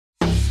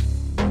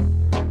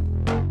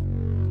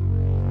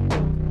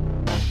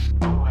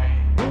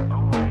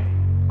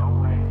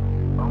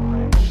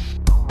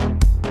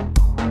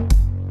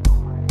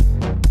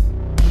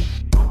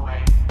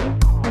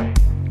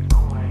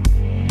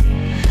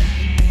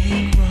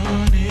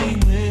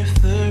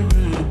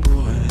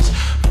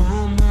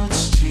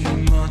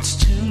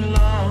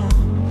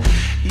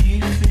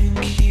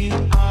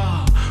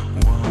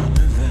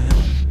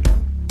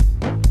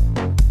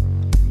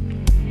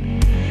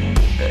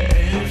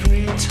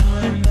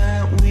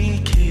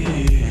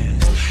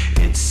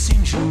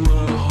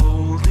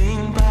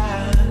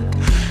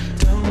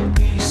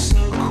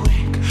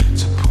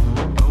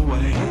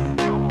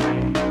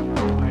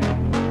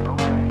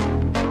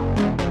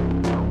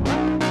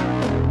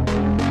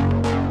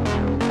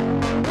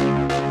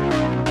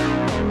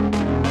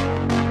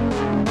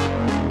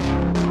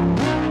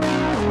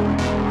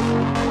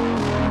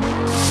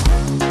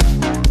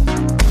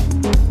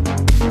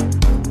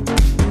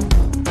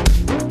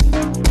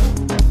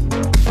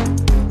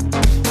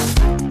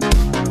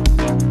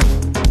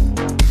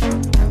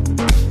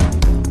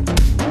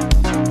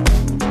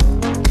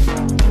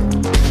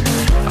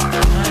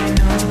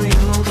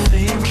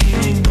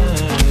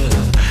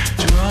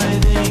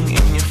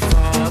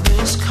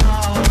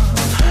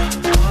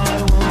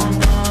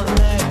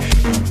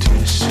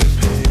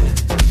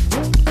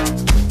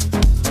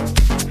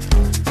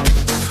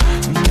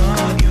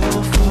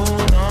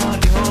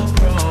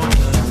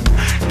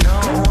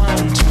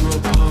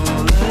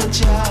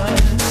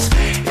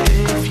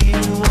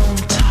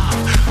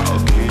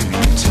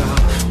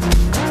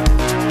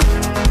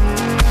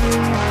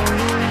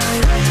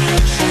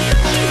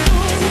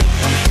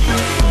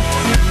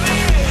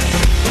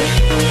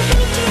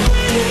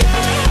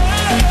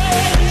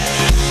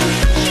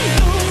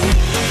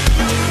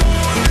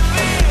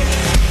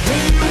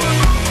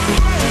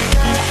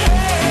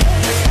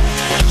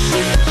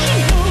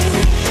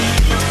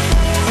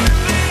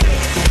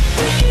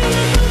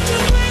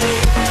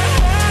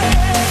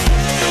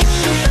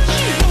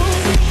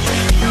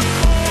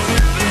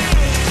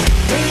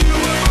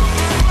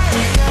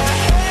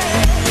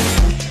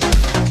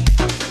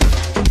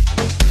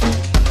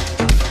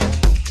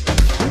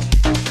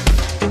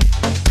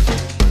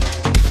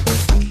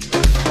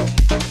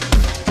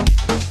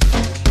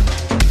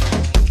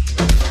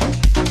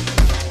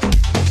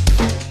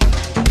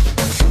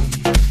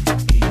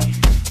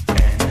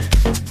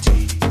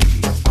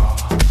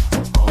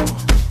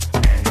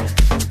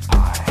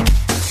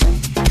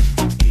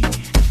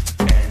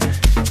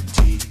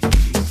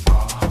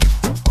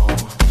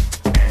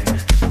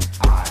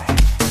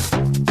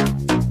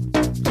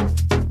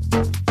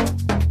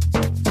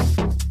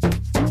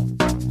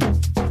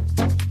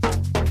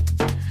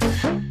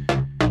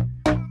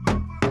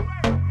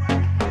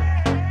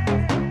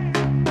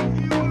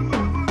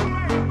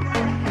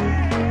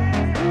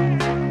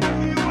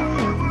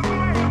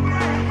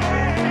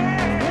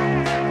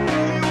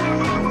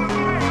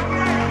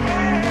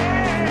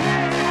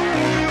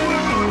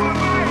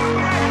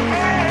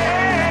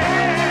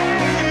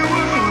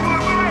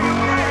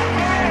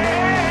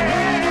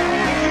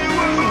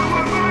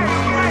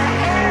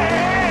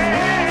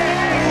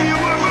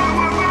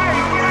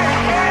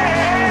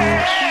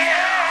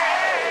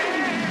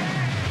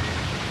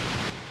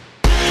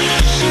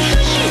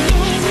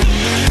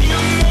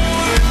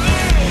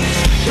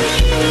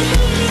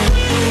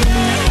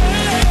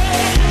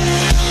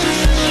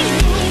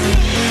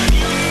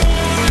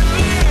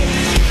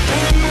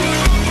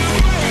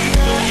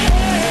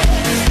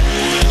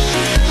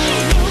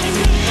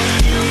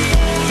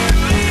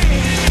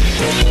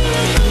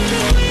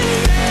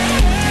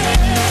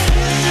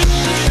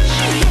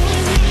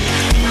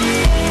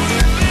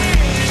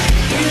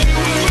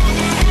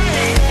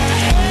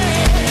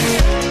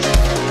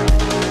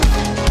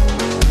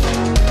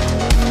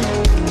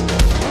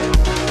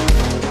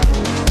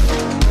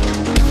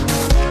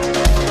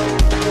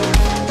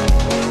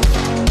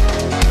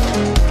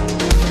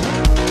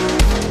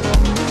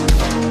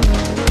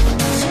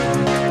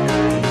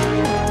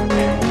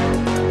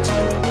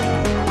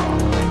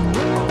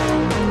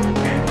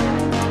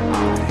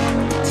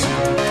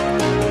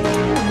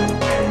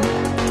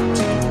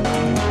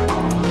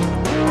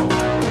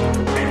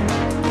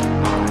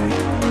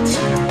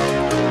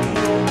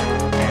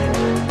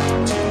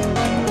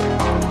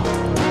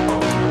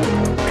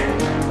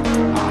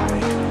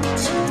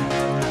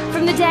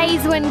the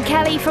days when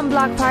Kelly from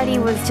Block Party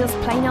was just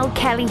plain old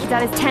Kelly.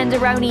 That is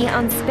Tenderoni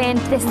on Spin.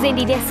 This is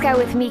Indie Disco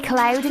with me,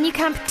 Clowd, and you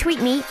can tweet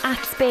me at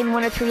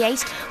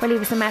Spin1038 or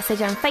leave us a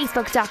message on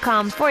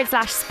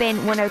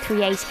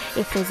facebook.com/Spin1038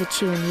 if there's a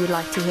tune you'd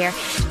like to hear.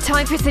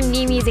 Time for some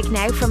new music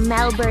now from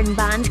Melbourne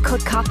band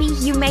Cut Copy.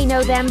 You may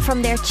know them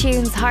from their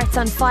tunes Hearts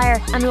on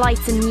Fire and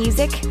Lights and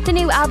Music. The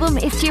new album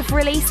is due for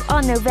release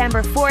on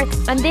November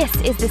 4th, and this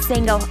is the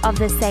single of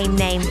the same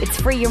name. It's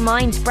Free Your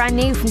Mind, brand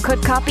new from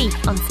Cut Copy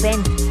on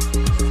Spin.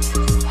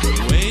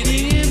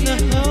 Waiting in the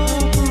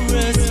home for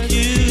rescue,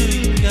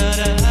 you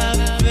gotta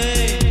have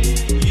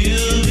faith,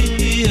 you'll be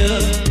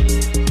here.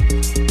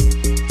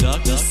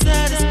 Doctor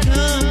said it's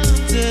come to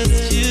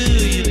test you,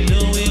 you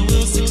know we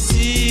will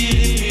succeed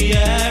if we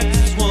act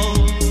as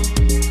one.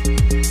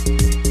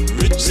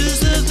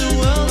 Riches of the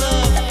world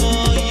are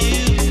for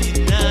you,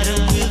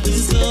 united with the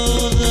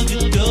souls of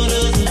your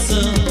daughters and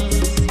sons.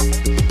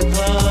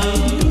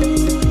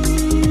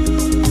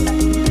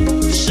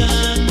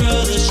 Shine,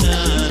 brother,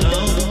 shine on.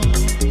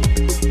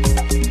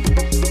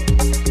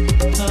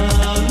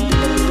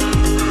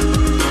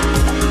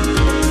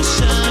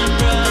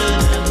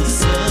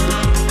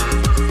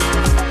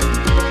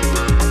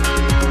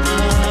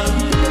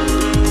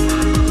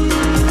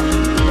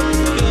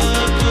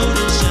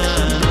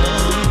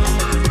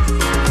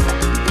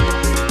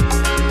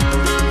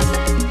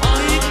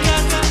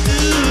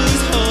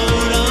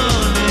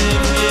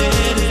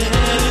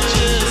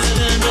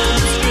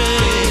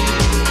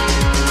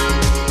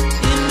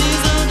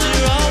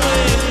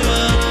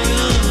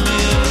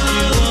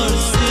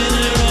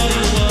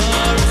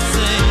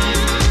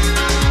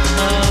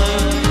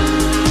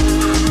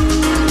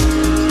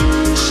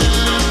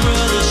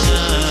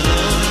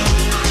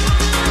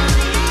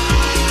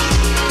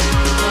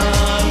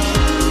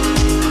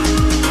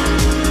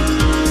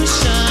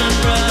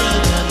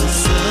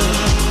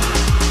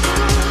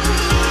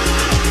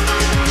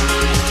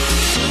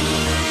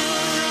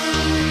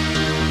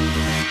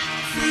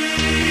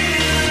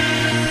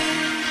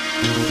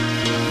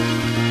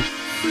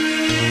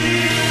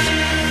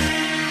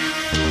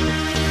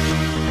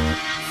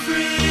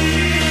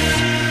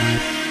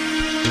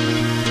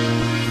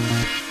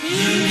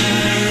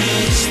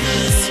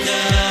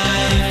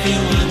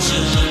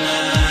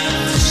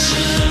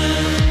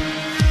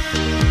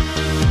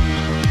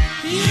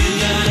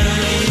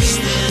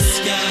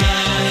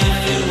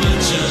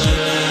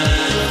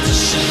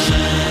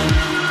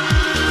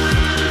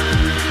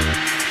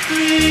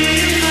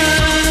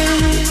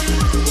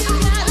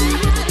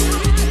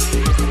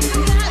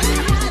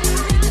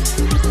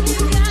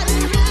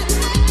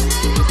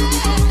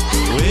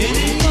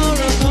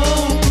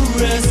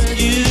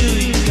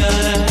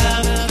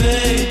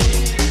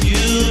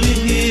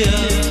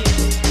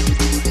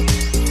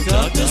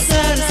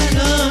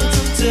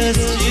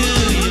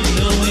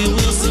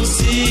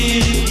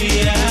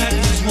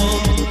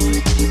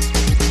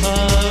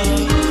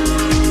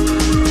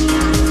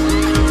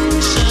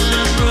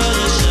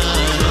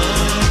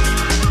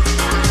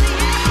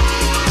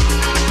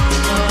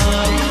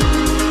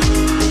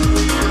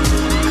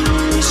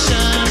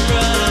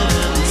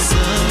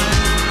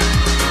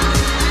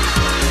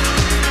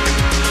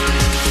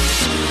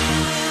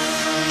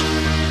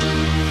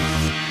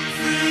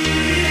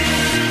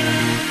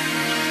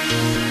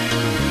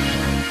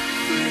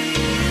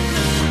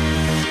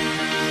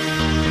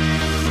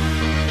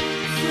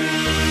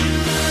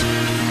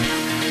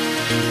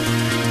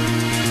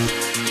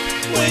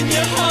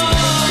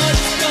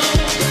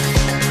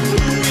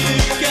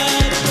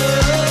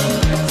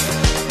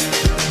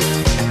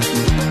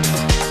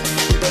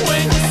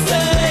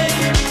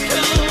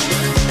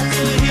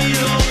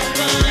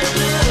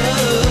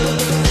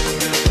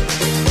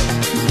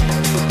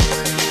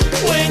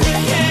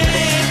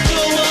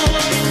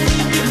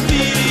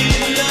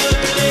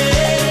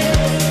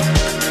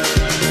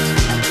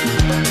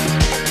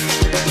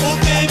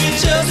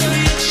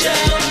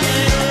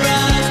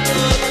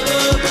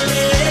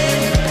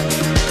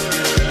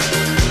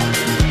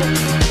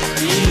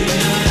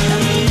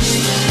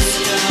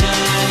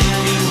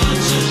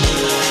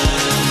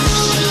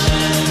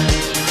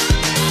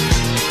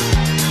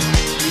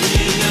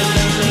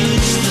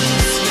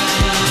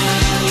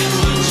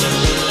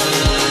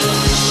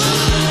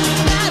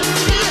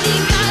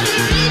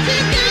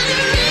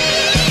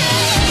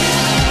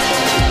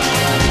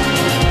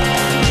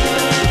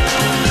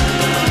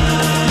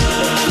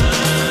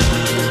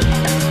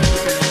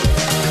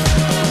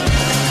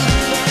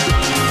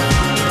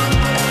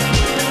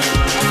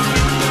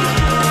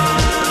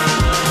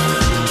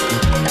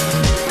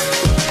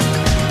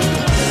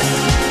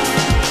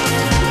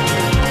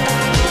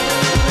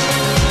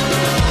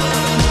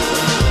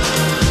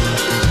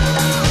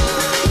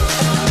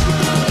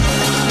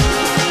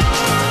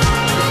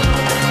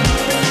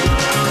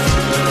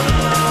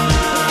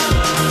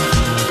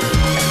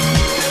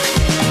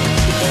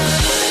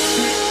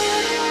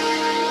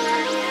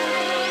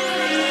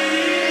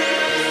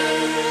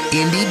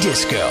 Indie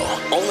Disco,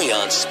 only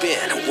on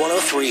Spin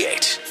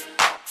 1038.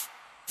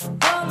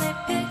 Only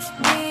pick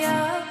me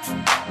up,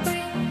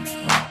 bring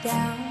me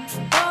down.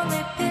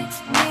 Only pick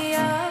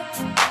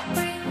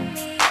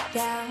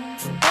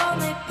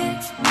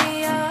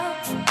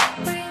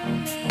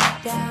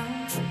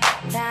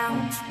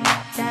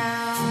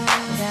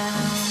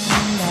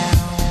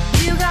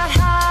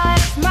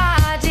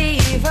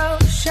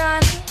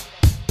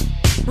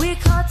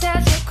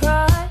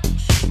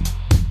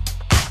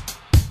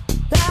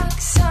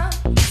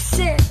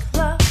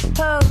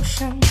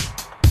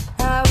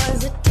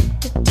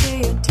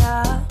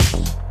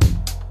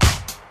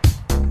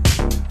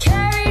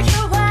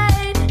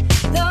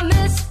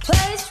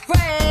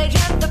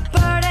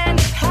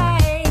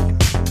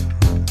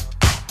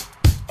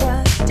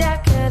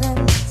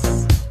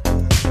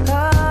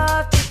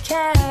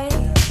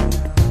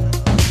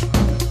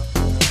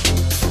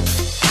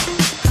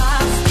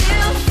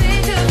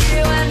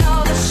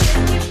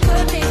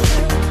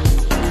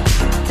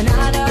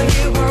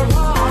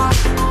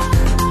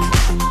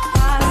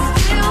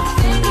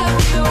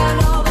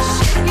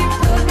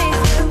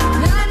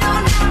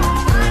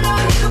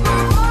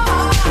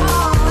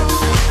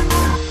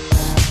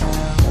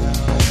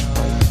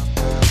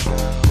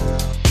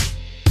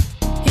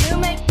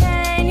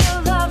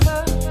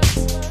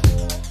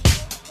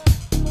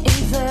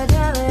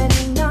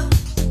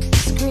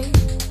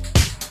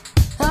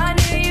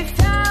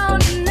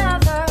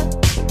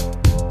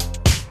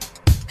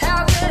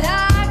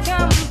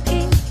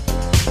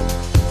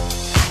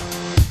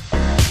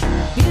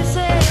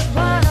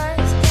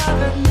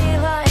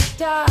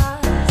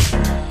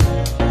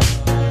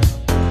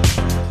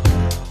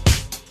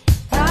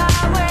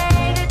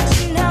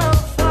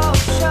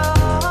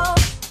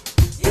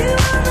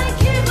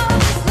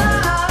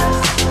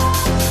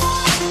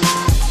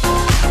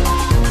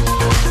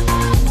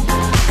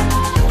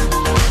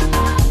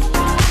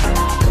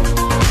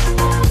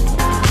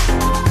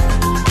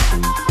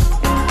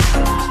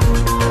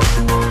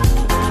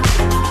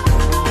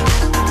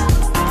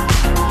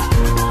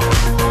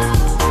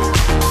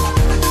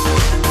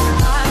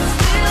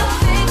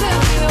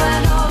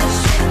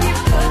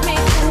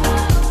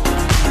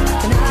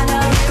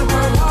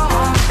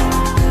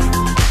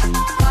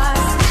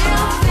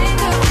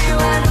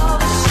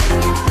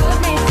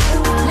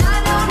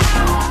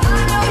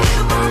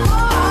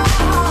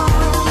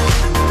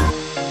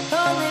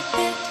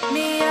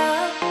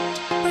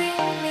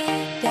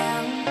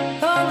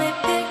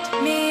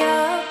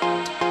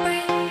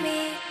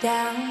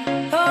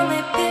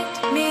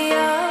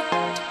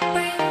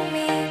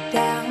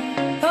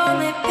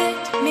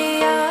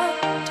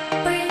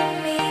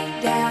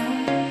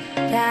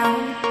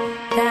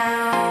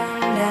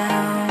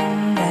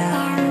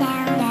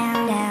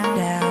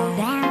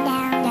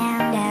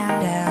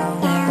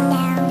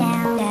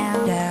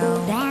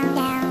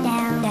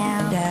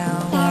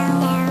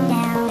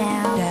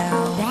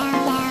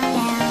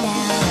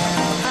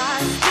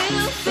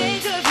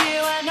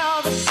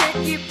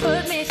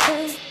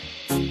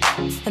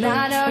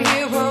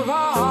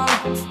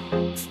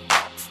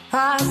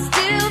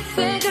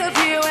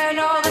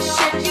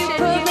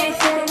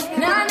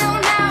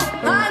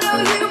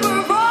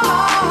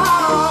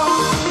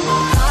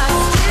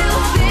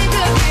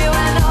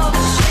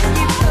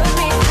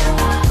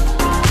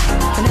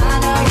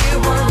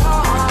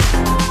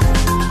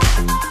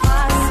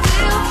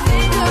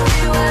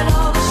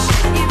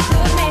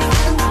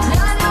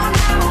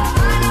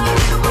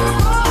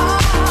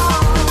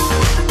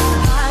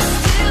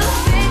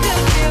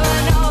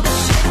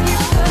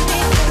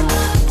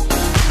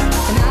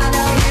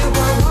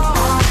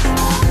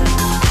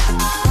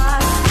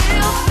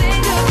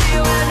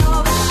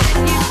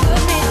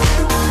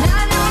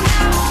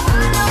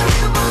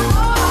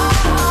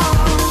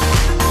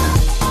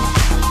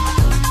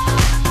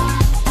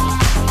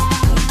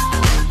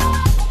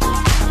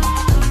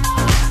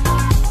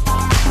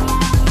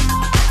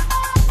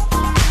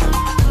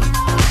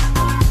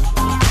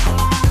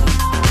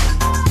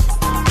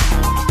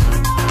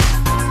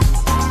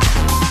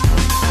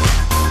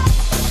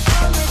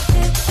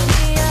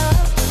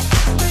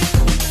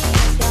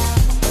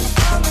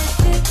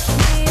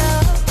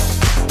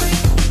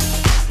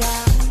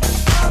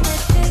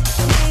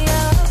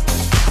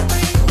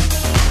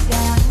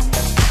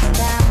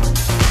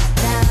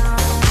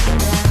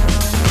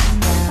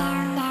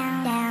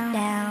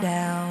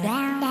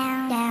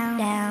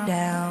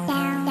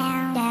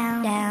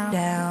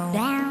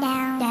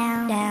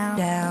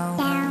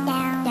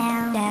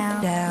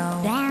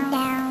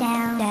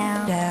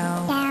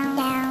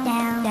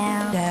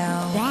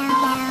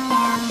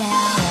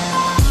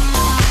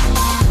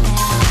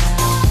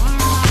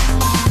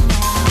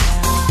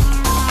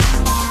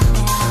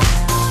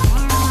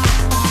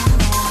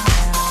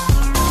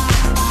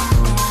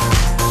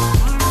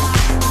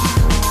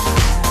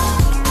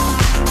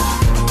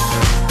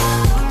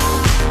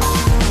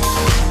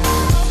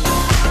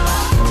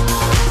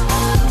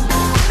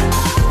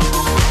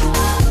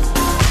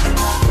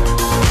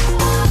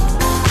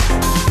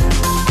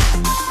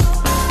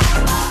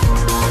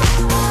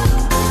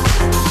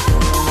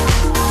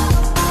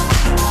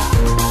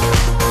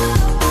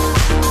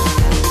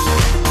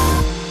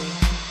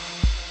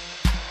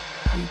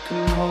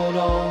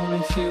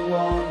alone if you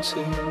want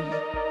to,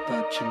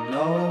 but you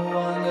know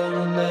I'm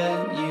gonna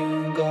let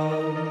you go.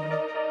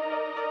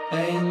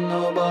 Ain't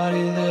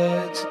nobody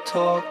there to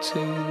talk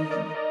to,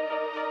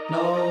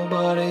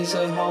 nobody's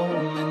at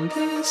home in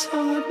this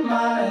heart,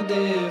 my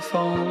dear. If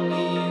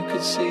only you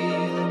could see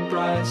the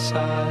bright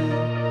side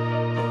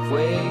of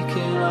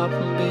waking up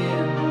and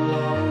being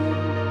alone.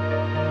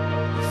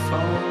 If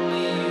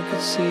only you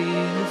could see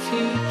the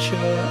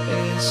future,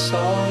 it's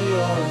all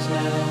yours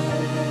now.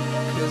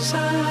 'Cause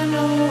I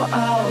know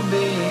I'll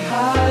be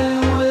high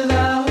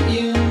without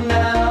you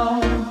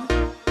now,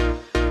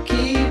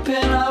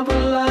 keeping up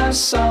with life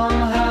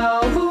somehow.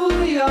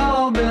 Ooh,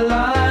 you'll be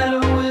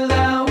lighter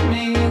without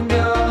me,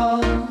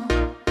 girl,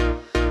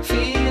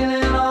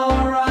 feeling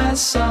alright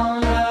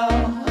somehow.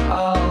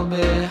 I'll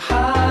be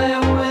high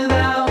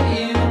without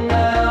you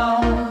now,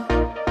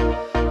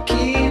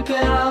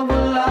 keeping up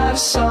with life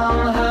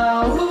somehow.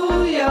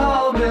 Ooh,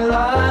 you'll be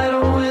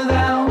lighter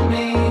without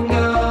me,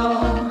 girl,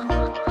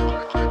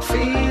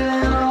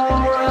 feeling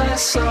alright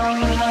somehow.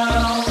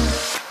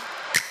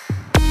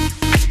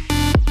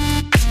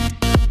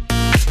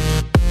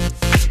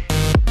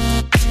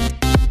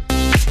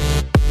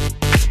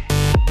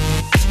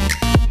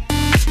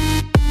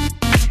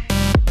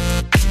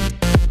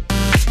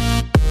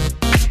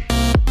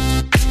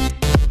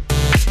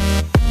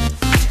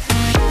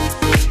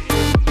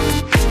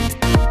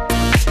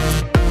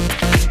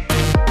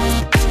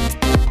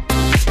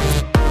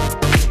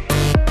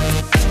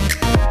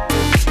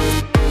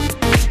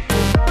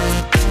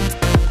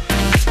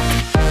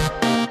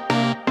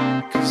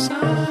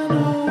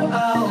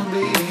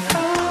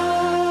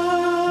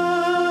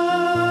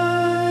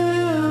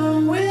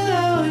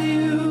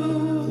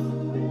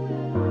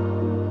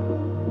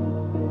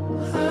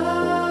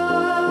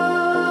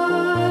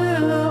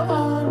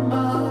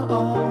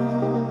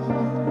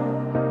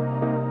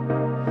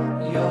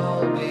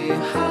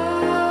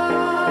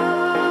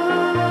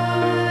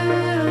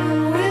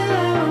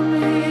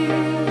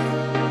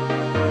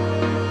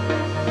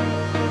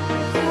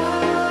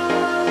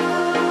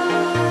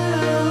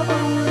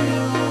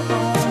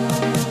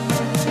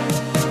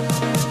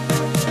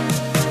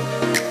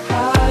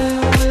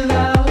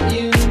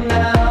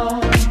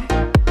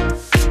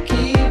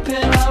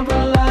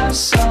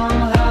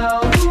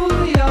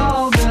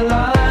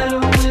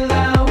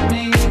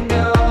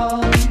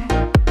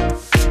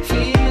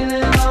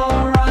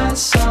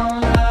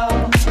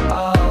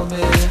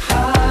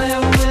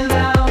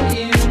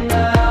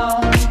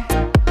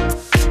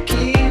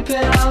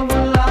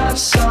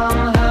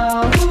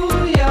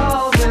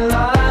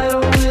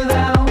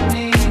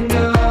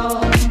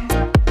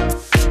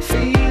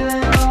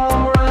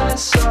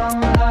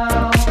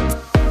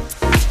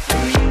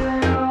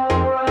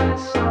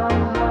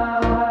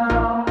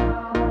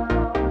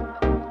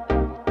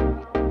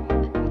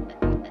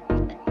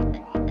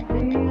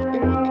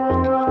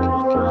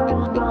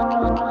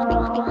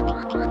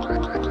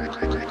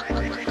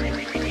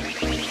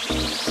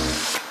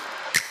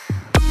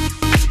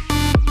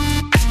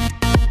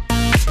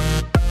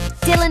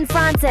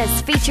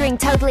 Featuring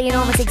Totally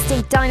Enormous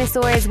Extinct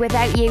Dinosaurs,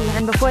 Without You,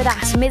 and before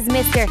that Ms.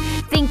 Mister,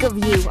 Think of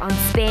You on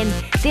Spin.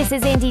 This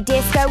is Indie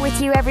Disco with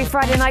you every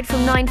Friday night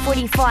from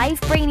 9:45,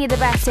 bringing you the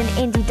best in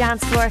indie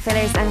dance floor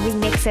fillers and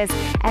remixes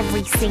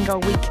every single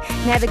week.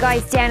 Now the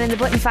guys down in the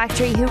Button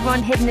Factory who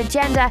run Hidden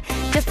Agenda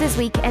just this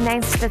week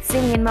announced that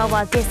Simeon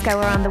Mobile Disco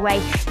are on the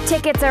way.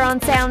 Tickets are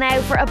on sale now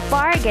for a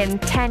bargain,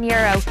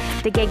 €10.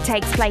 The gig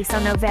takes place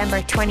on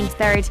November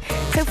 23rd.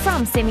 So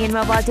from Simeon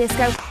Mobile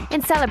Disco,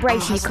 in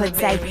celebration you could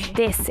say,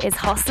 this is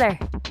Hustler.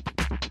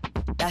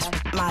 That's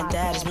what my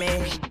dad has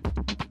made me.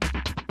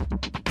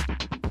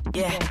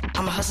 Yeah,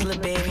 I'm a hustler,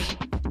 baby.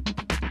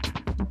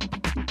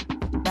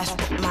 That's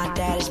what my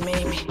dad has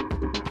made me.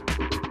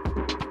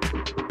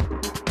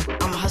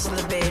 I'm a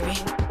hustler, baby.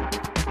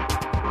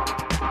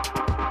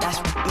 That's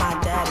what my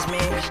dad has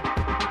made me.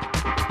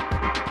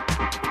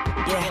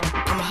 Yeah,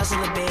 I'm a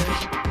hustler, baby.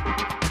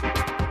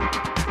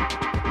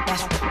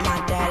 That's what my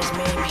dad has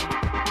made me.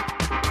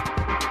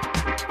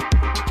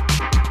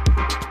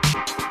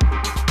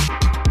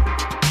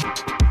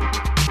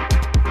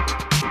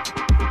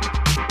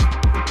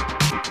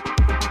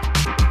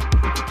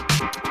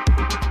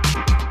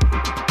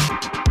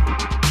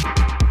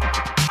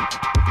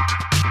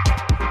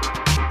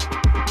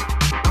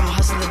 I'm a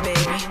hustler,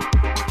 baby.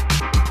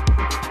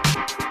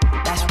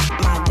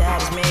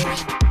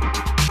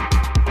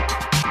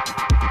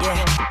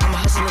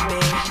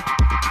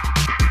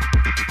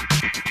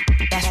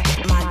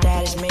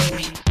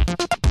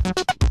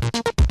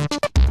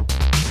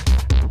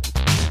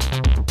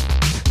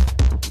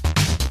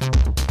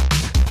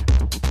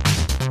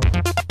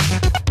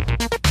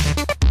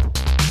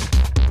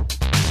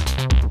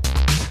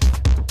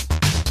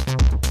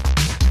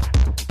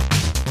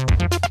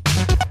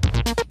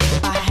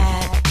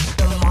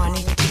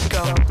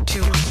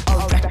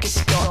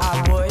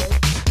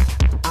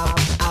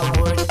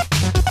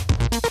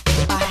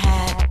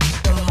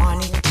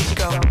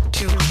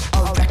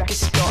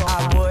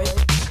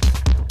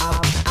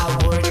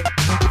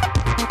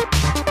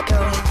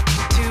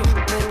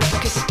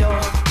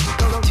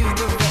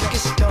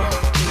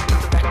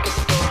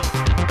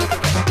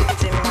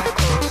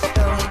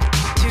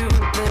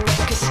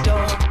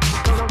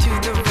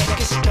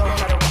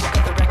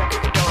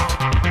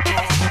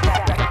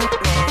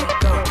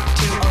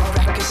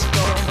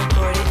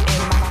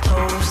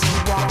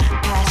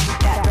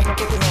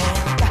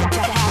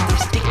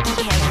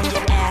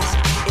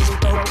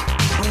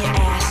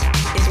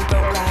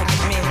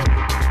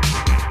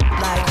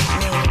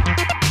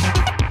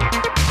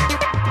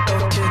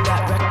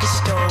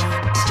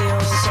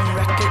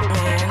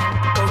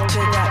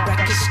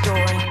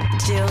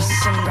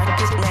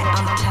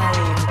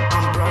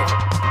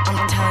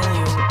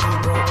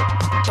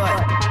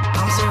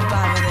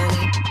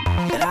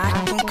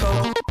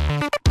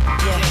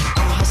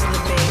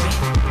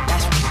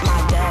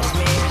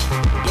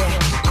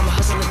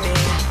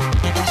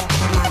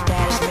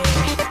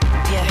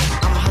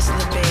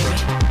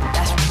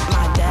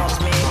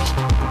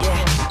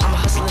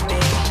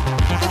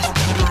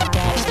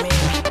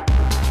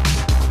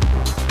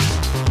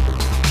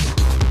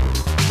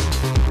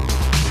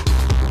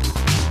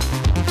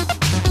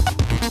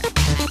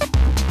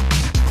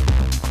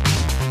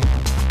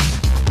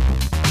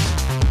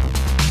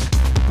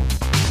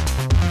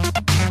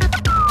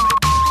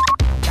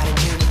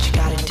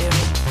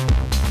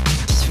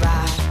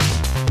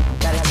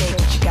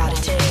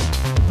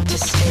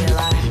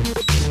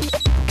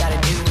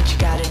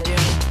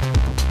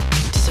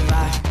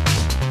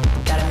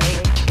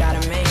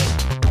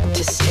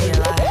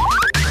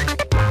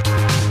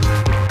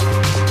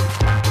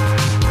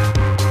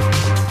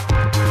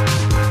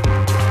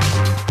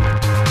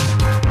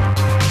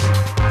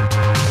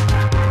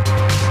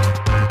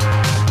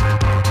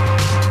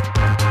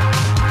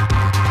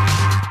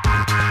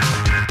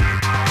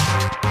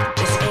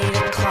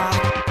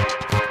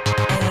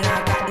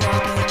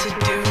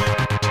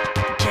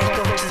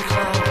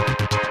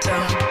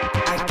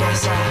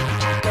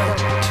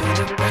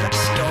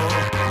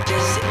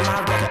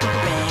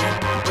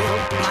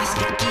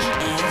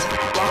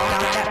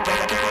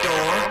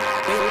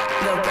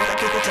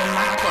 records in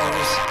my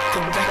clothes.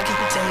 Put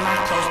records in my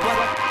clothes.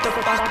 What the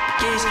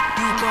fuck is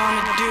you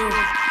gonna do?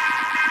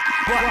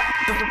 What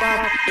the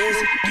fuck is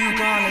you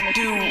gonna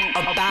do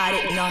about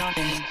it?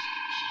 Nothing.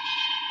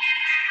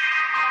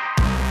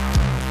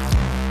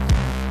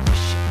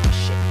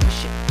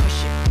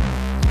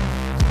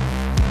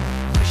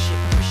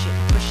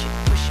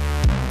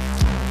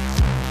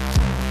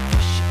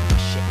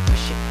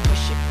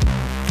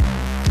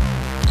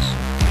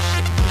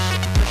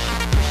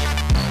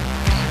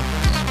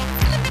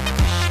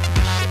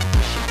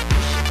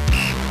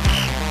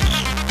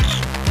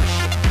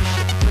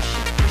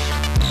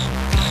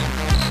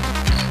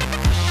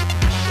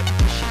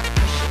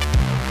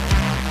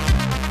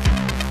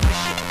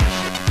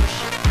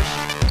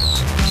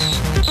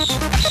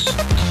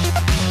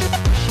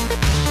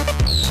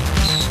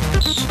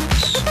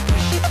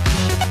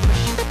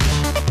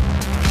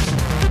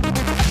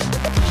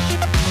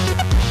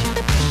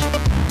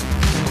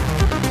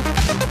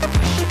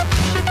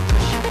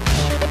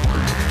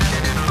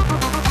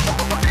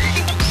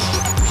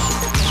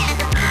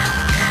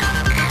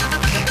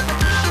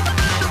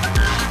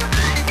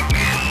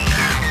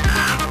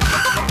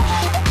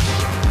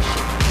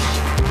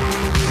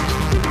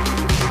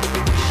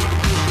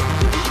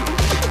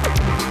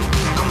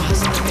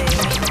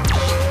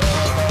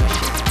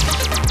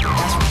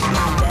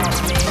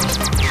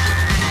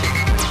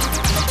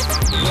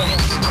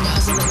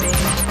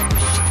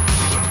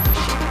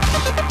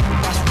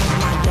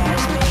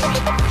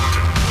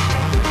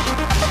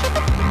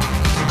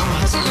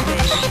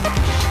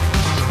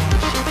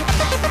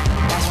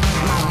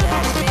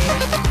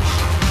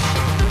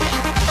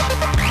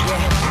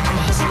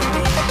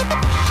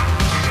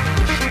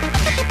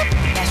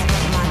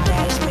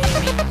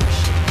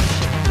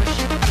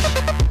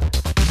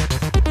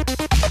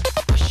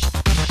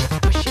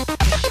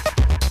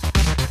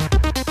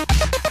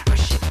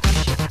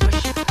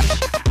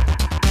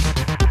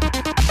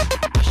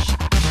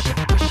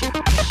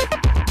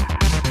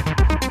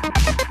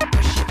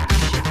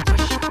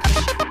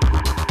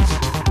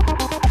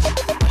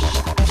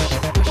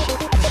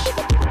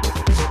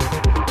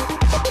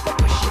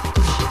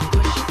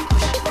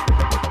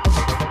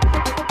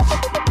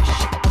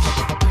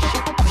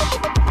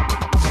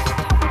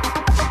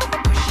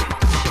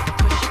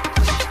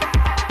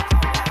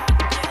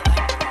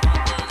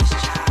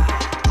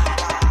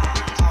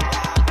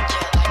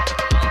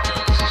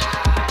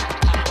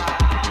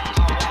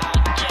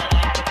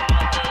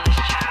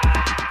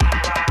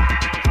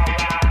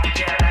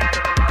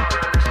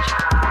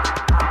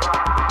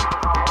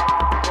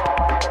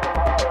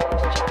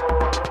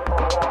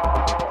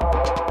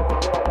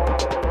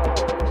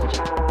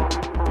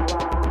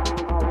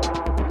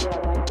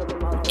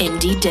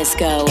 Indie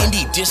Disco.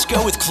 Indie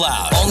Disco with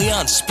Clowd. Only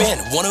on Spin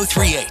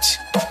 1038.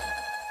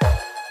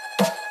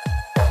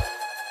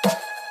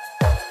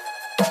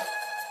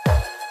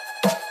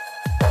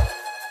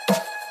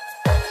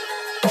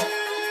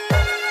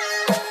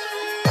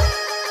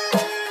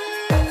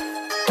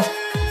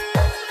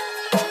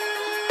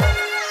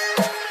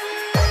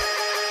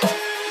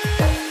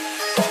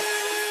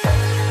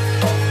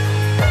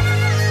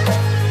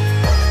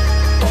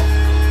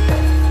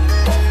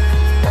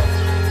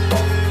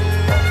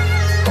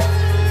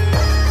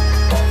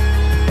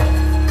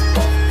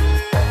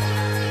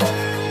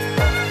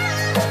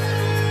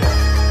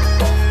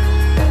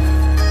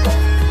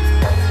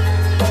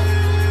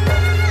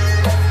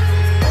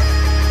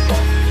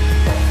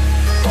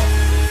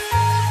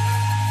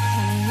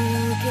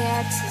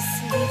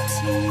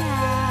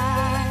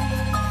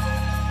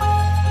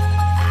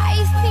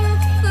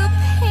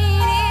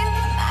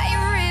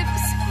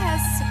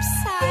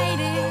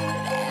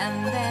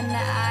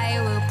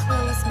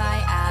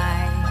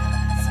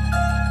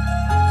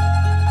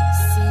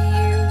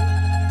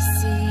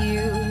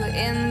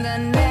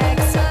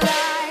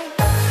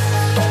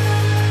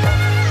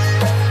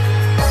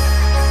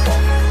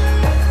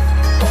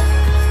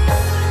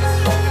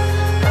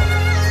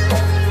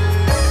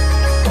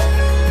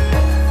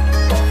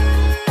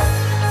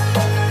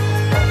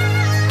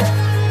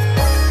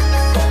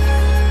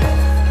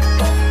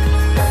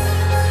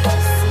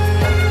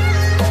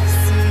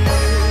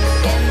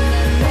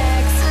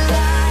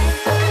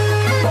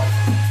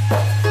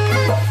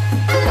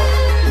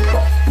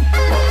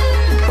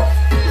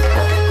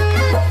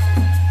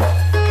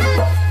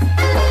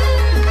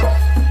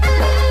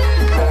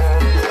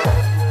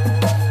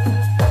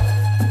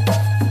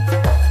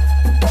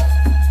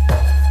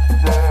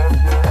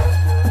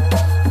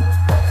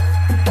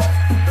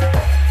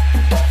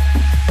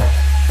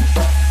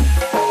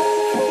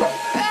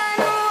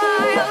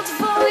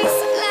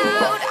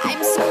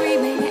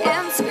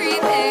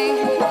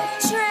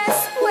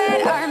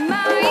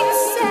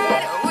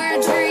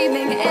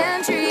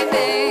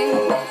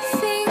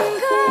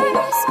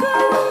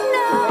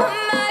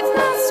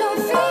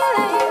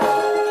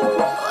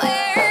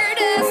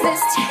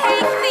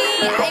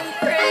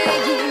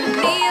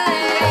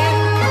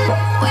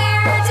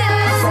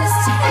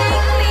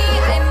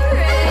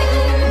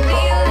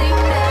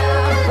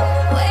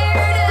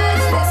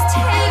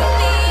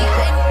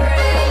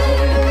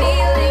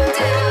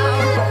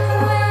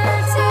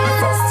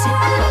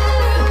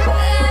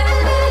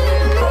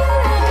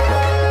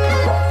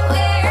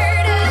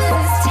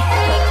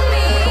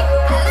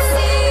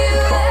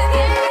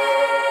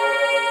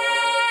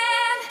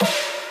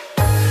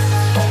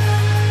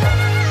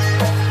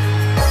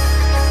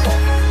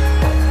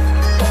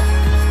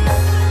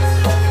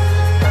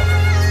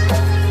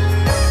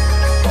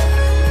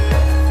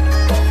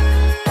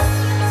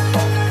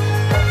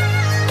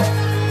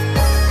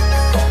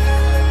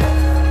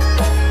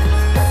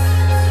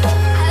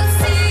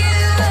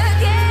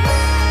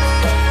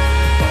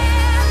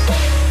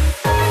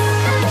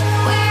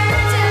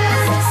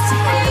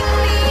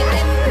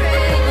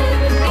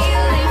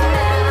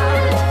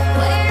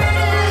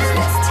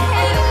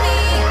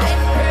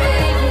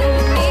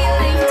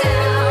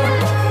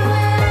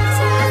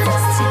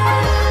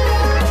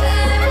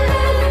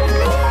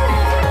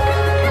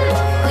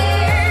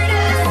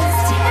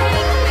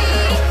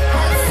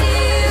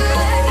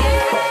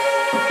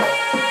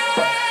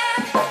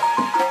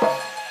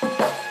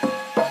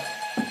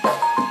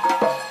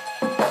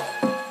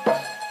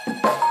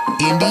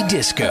 Indie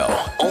Disco.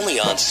 Only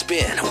on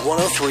Spin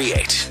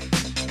 1038.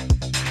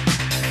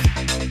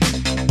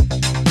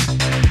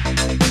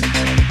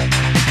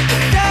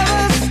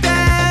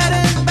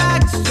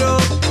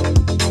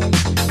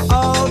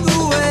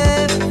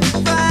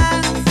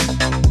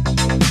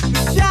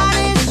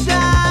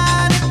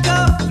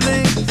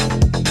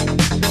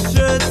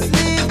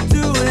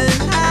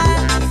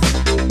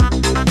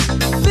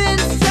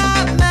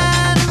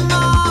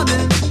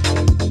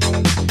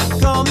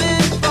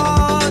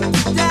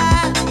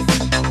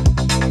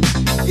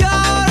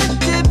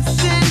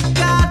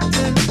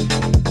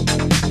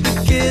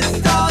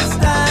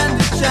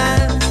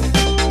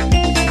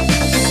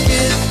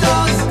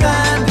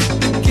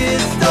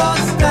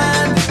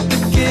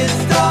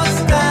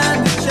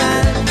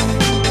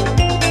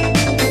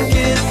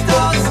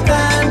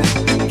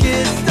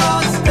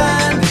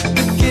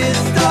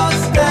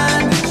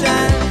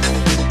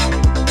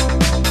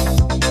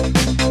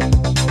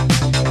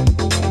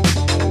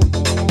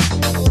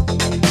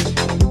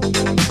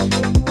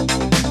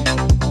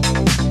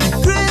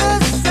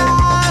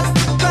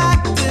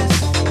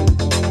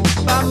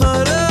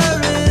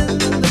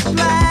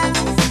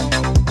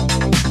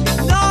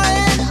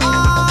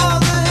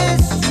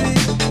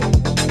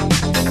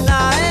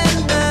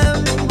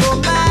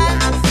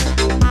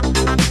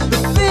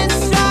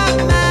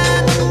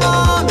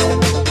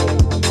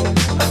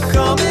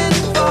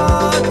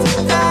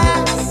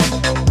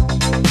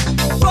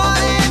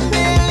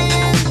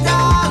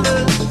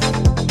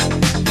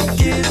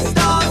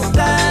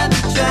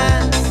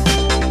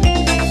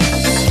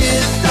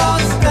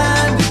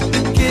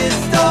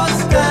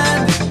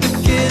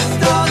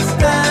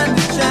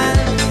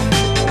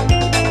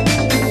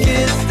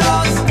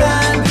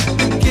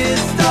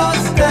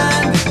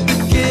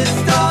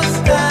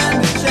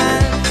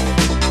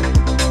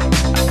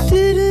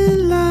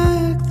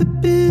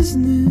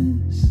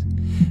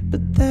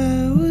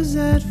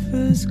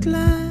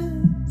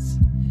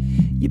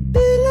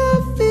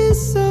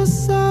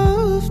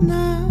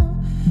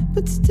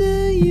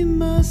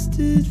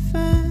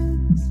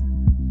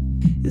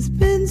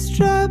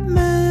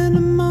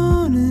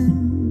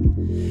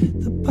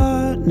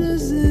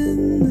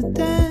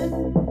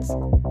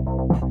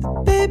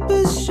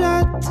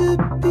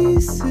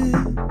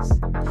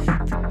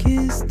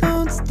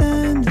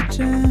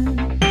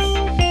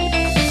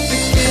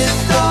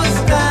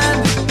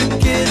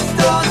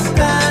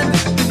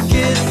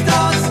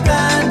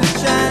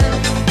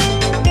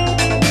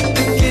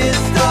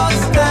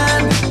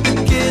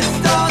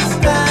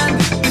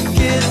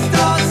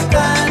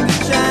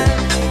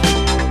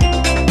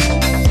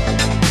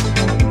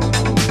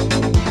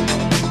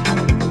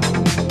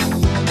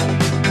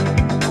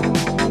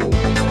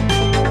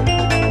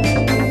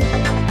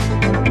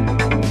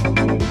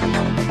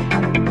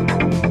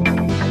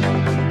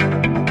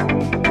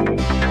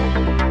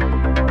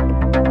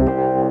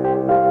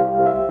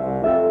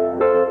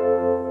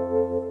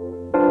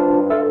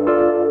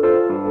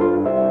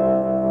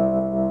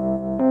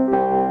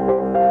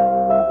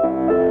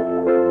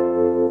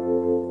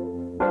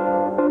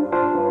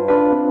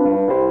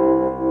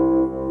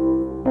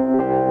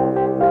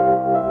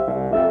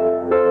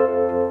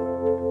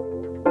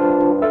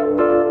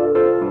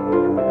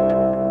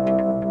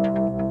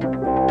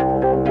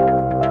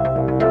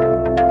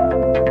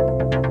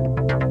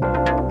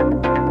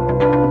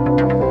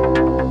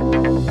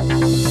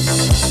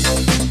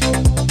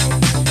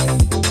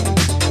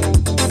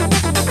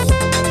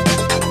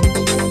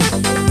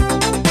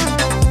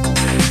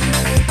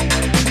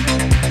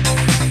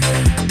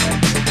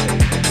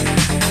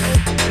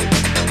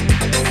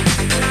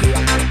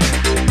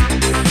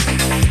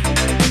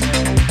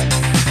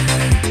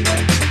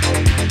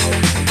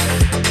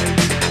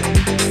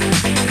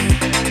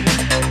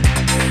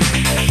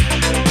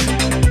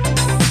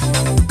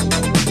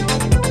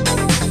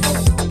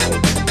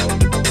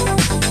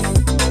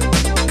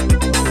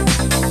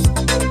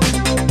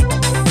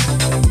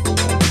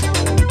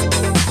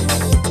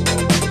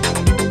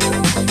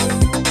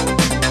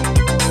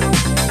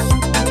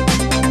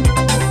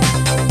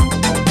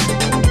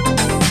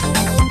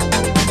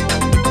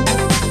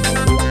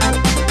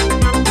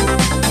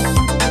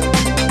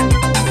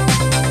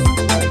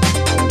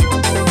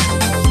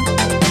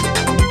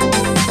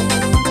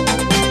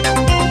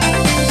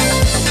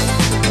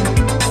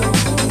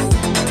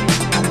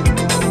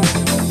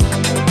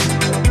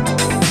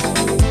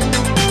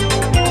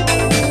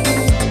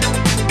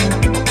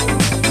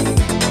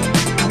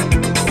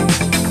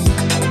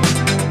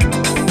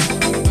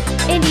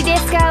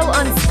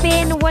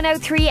 Spin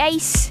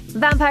 1038,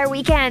 Vampire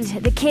Weekend,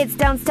 The Kids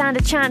Don't Stand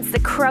a Chance, the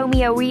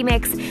Chromeo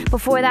remix.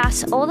 Before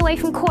that, all the way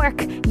from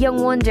Cork,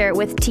 Young Wonder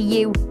with To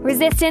You.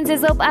 Resistance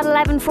is up at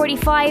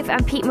 11:45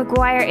 and Pete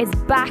McGuire is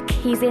back.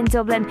 He's in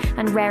Dublin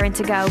and raring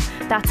to go.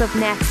 That's up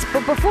next.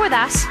 But before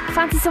that,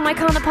 fancy some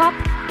Icona Pop?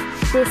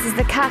 This is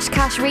the Cash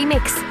Cash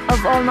remix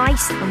of All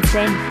Night on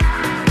Spin.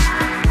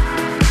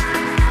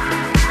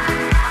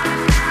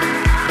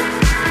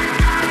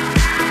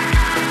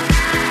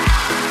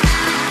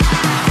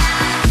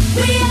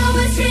 We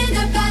always dreamed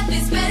about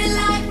this better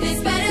life, this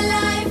better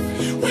life.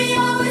 We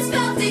always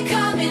felt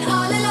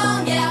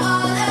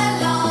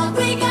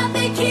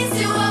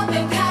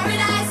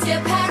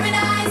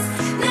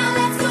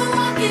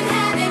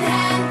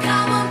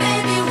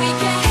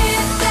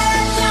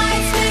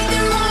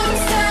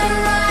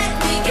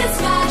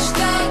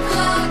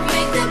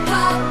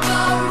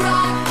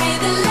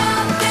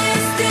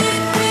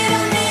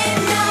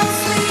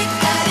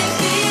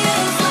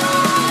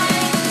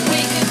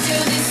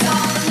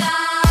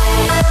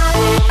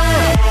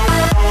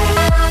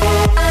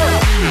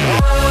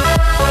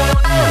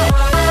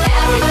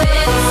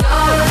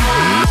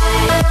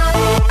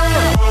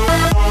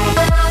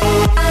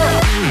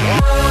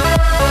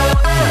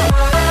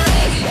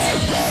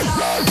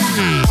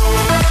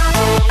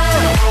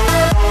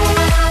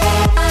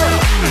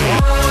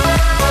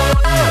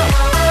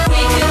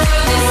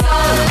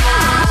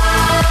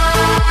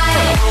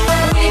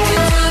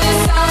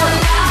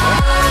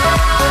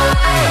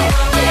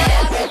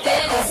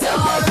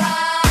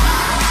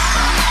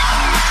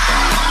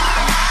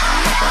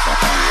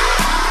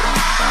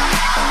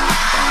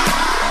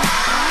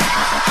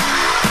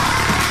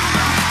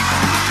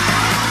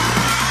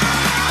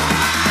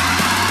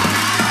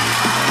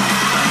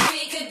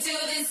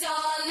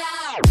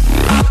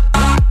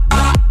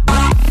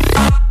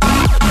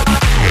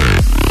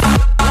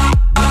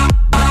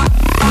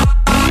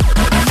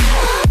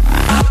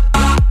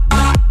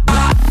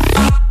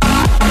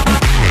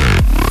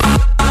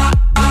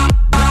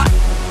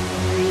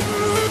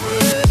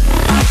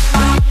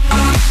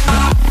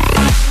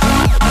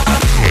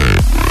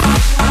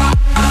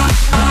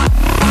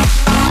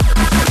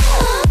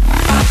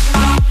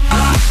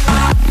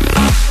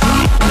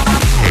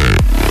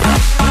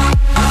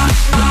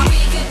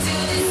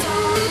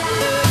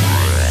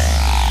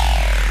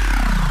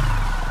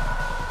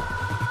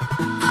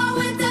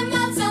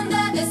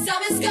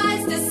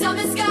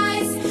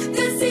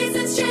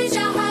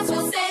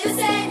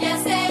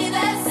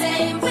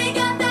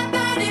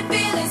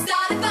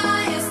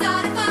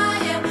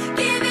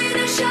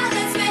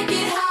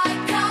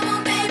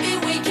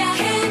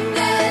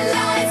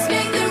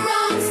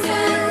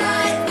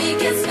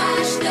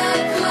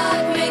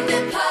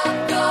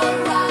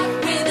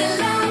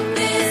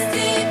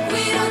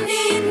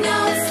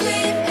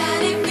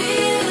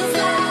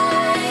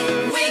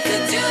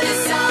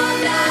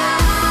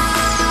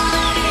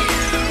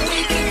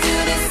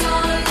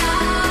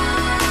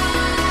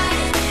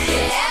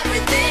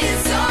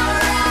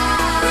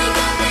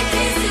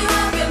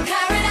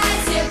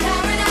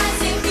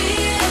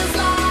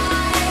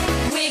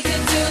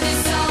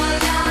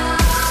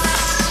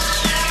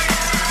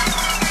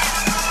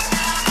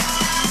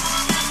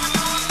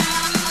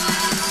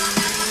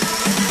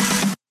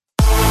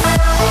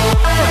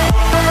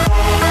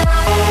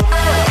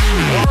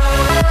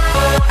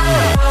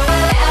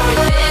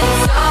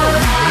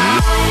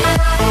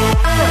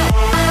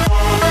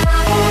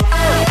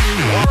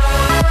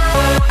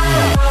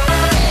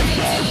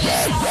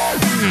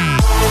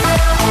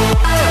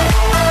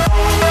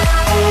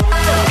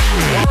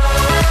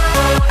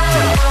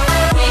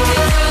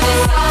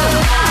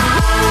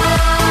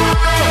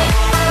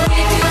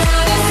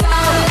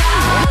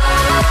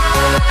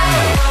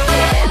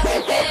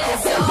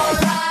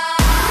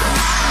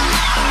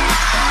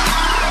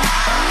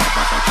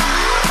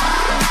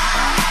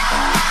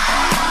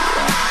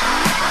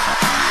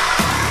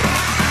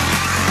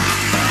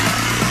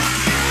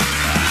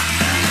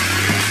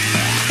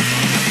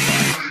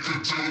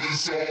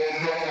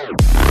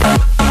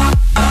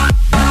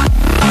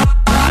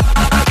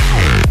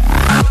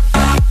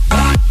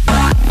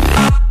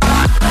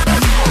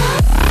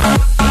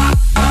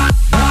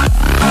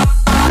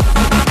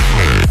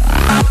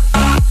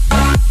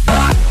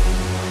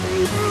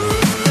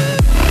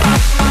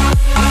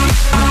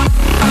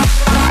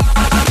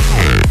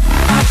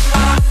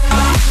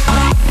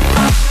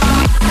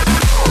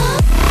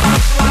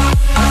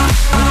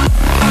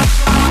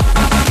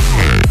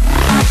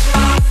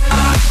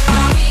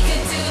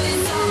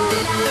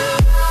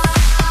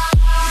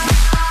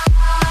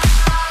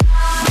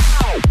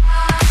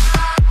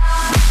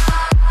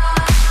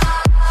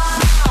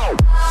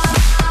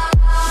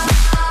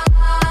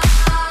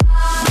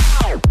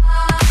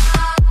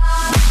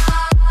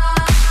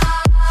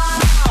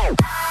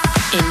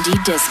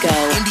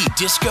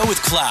Disco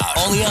with Clowd,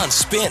 only on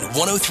Spin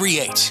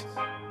 103.8.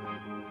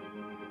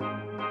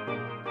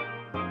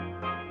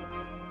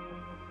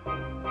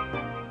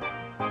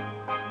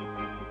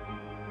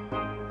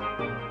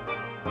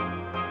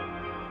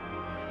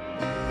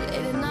 Late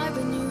at night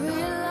when you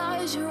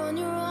realize you're on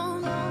your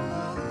own,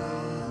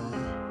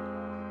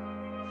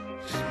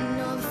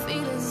 and all the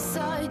feelings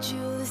inside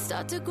you, they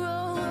start to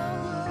grow.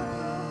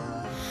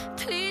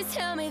 Please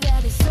tell me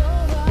that it's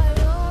alright,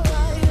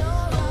 alright,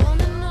 I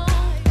wanna know.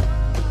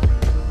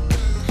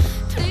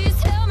 Please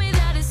tell me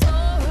that it's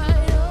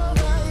alright,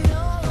 alright,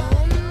 I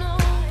wanna know.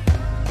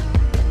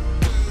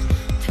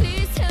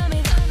 Please tell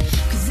me that,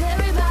 'cause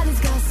everybody's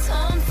got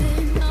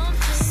something,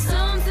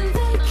 something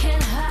they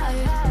can't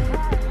hide.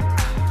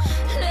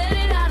 Let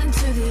it out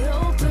into the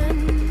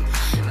open,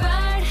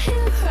 right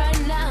here,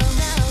 right now.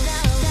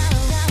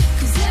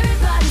 'Cause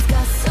everybody's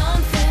got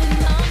something,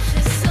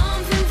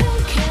 something they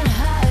can't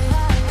hide.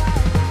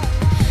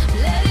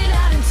 Let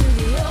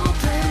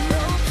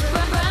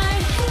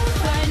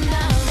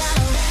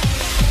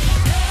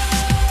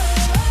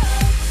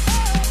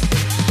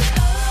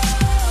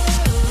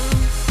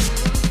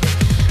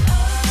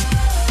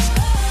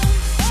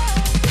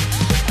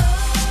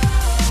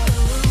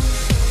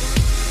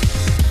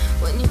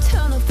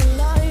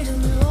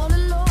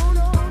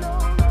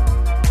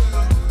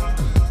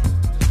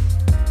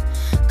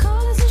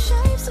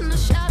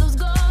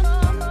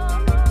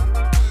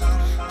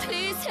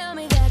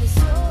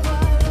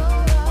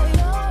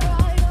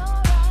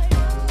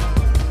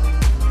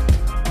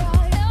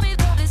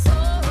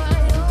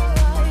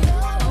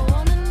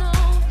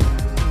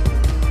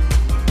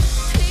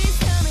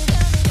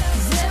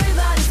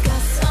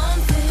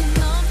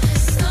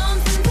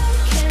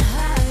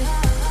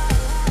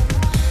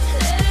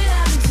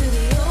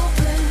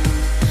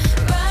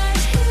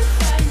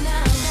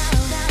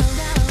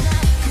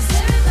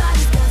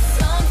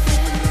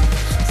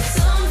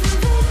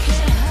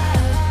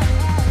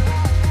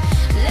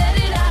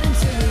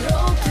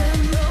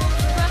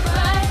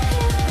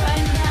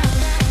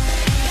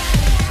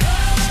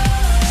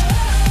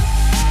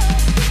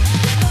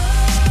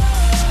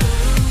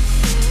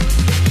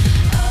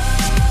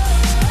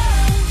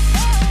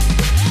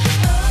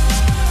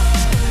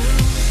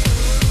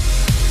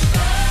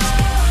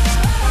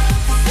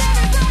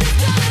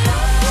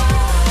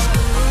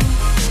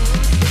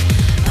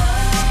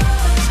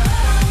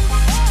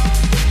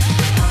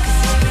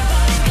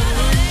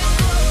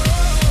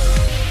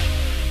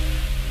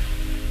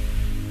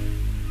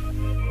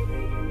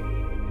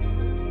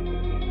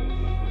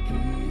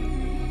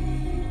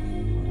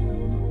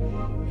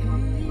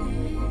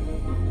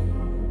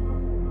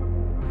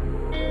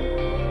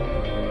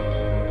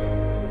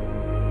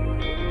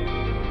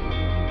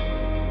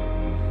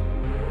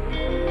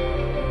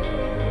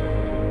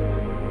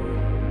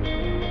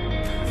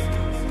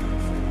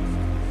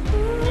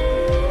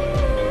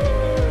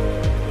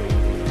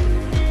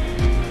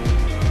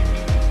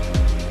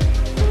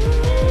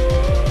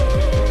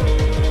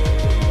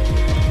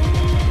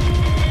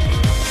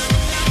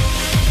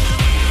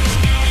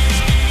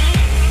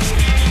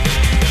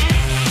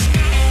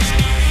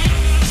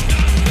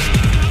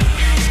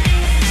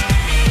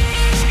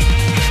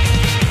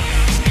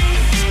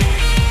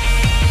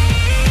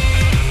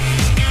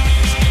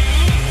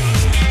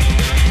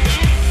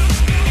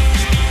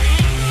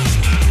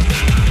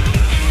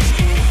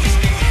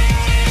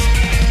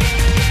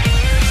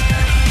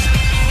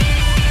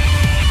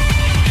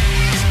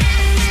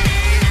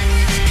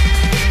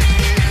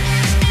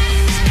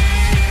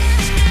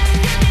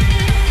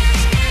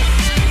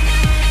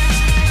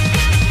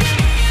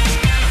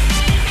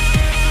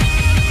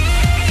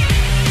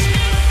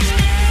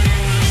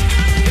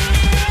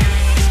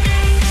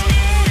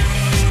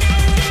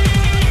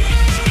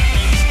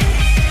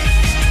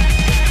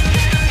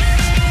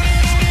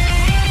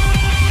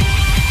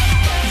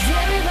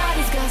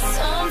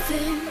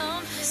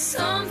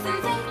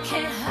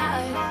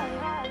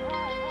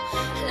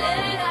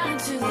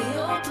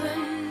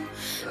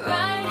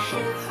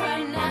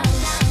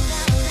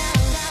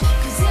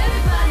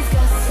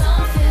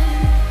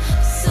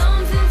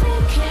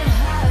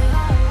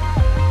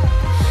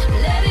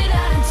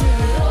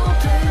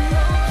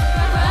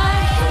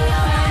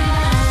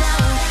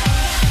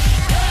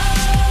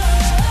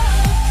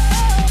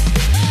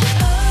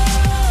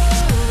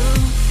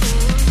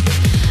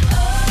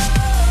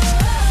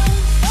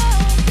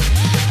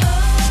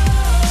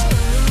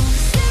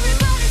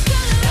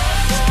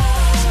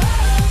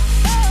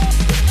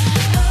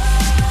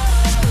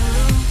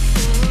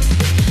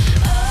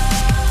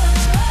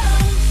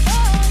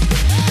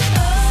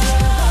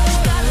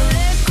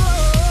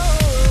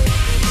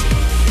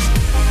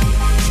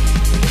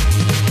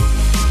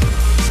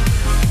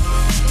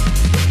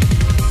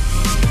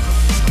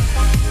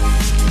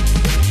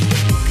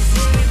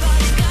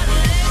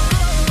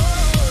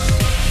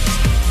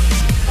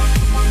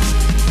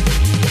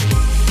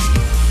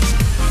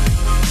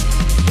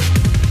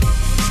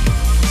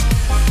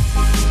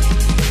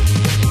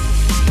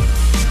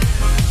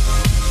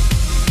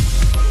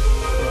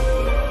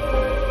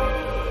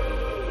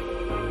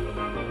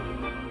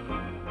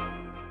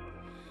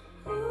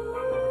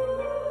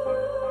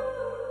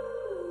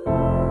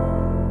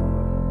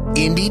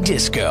Indie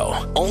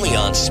Disco. Only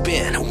on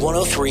Spin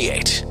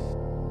 103.8.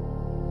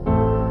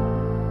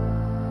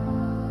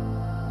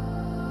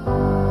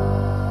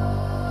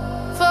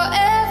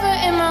 Forever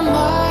in my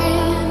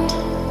mind,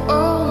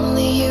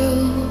 only you.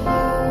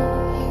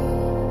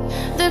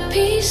 The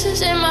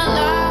pieces in my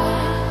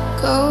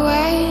life go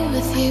away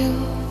with you.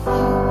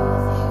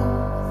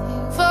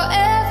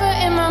 Forever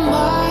in my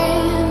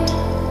mind,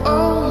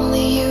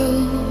 only you.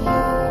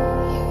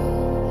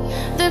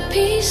 The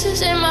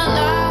pieces in my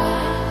life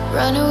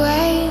run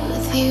away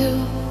with you.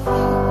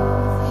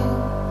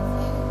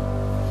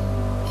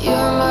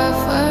 You're my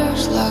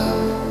first love.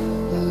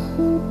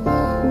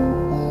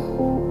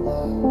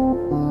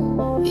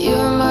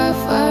 You're my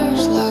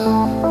first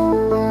love.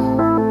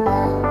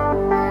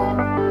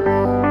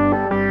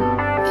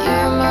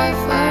 You're my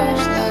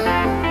first love. You're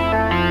my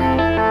first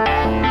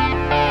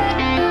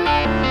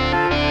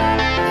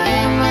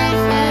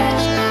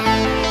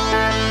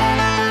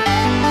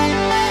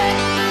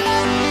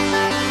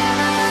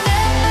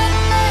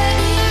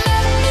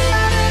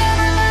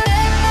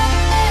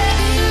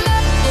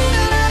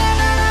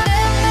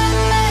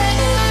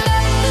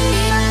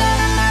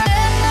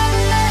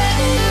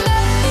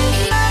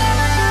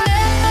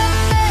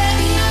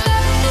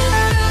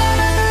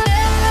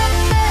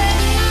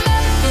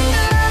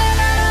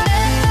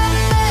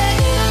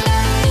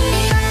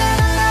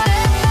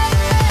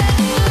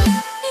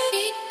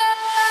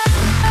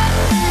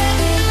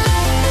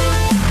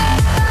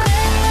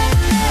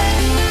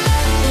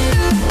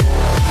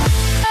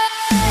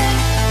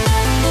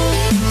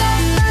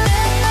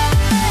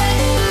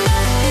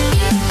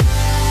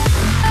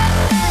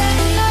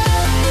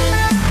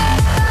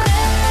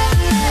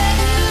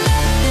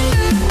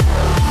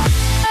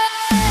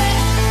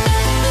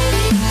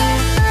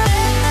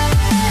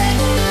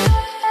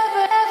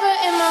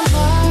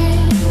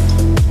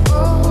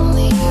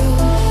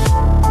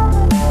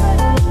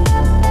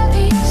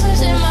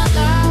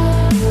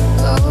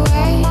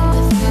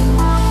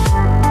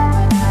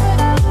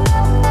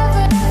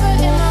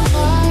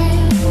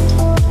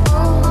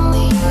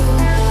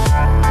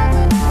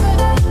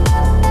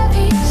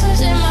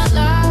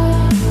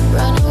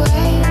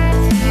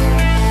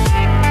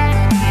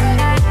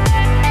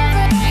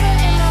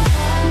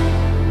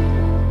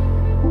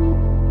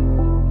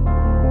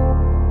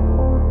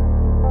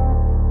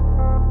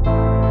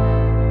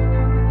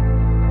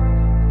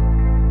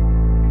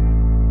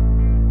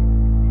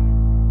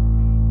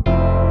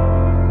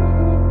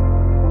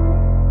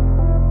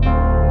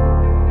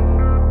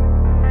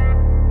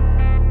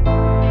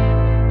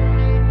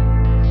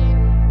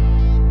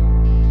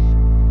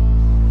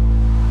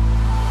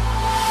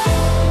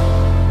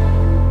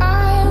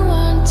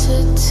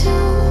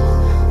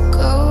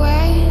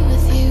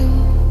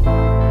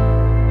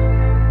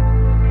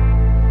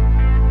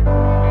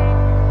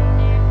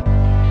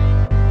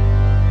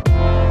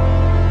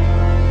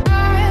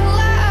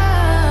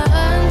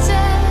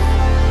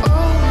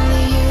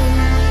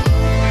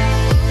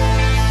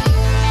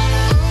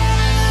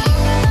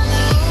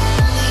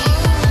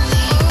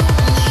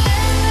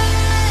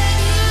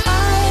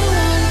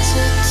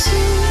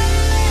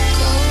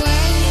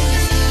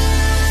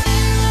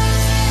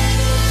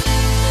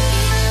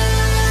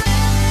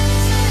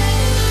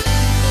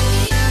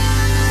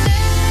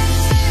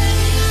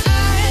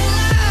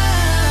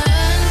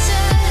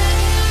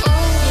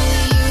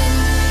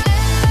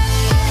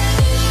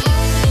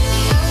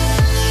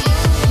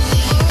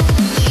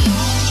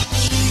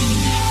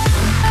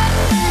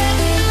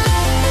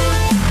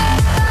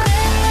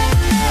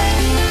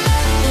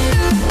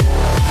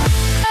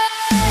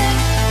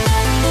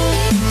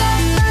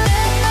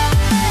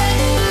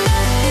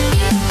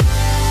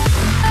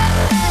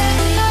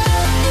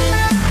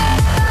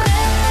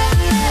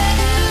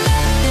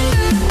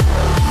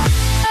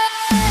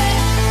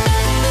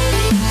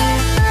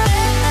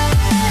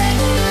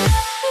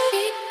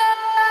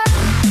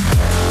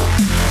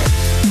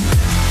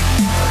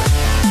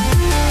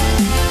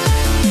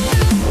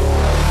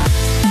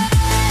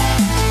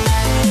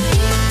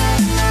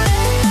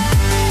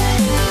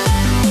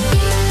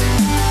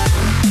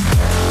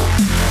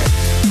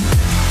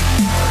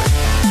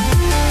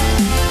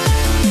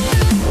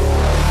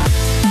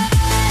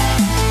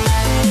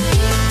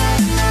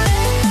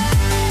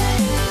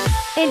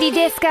Indie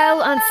Disco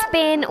on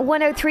Spin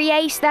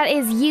 103.8. That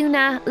is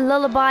Una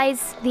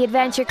Lullabies, the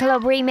Adventure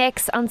Club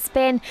remix on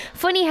Spin.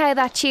 Funny how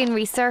that tune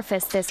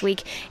resurfaced this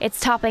week. It's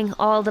topping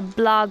all the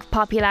blog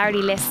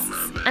popularity lists.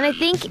 And I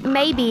think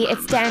maybe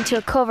it's down to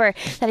a cover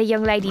that a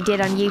young lady did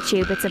on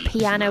YouTube. It's a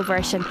piano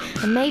version.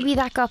 And maybe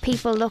that got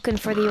people looking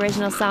for the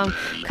original song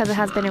because it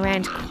has been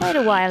around quite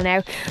a while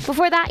now.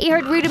 Before that, you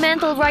heard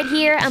Rudimental right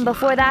here. And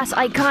before that,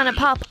 Icona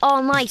Pop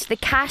All Night, the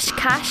Cash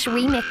Cash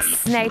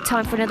remix. Now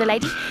time for another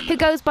lady who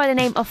goes by the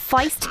name of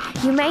Feist.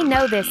 You may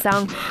know this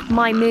song,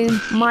 My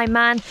Moon, My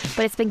Man,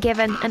 but it's been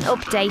given an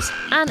update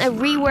and a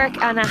rework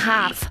and a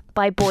half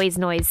by Boys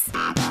Noise.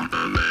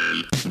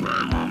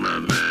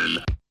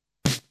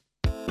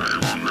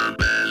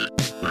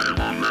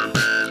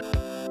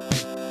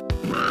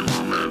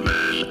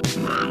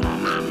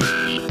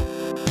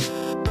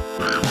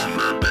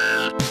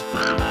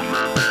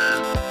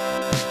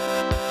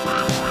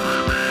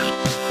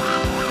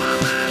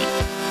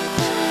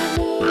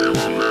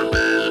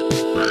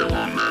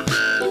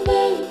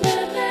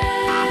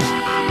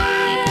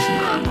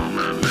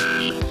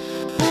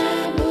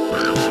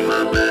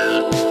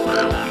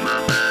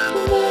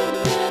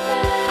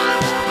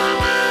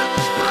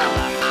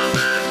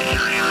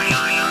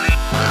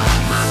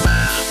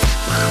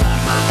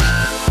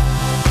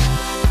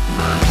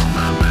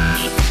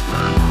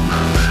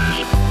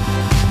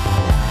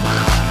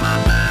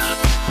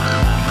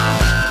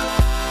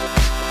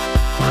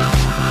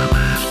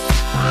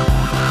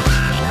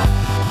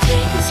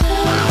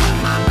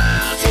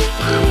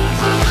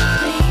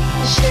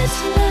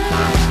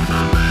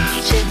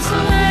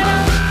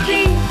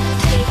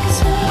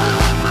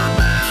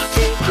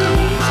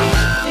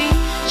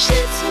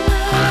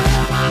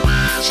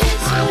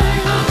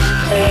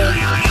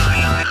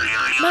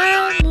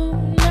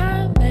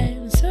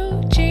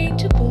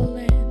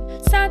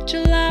 such a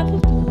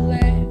lovable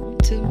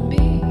end to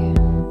me.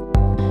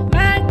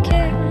 My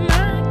care,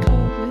 my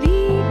cold,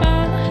 leave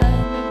on a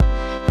high note.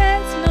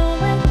 There's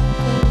nowhere to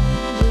go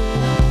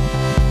below.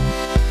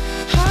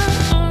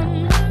 Heart on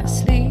my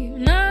sleeve,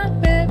 not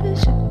where we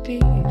should be.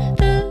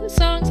 The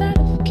song's out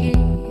of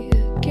key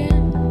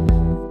again.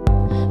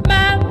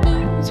 My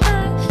boots,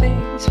 my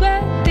face,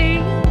 sweaty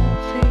in the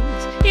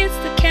face. It's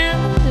the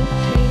calendar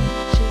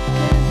page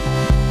again.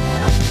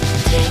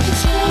 Take it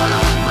slow,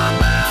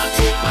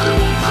 take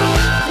it easy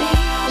on me.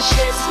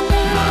 Shit's a let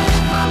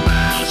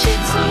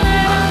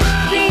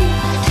on me.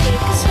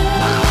 Take it slow,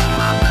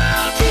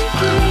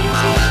 take it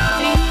easy on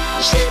me.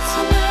 Shit's a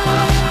let on me.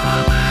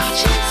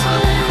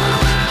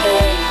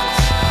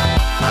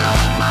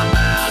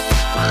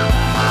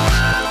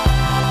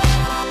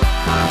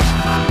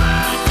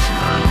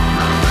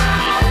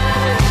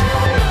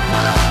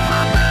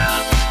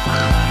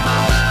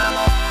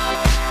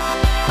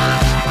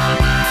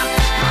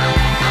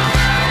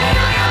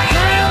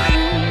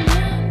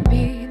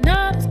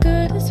 Not as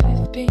good as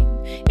we've been.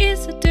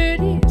 It's the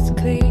dirtiest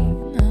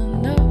clean, I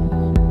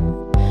know.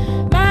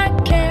 My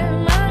care,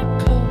 my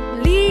cold,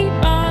 leave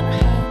on a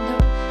high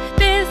note.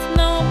 There's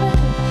nowhere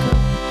to go,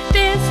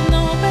 there's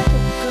nowhere to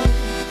go.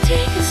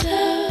 Take it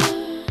slow,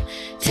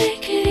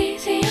 take it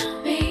easy on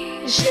me.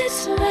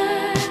 Shit's a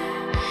lie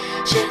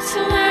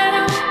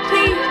on me,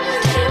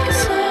 please. Take it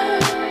slow,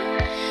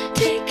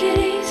 take it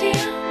easy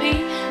on me.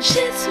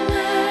 Shit's a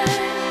lie on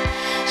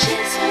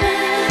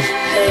me,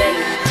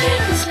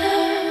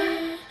 please.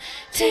 Take it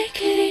slow,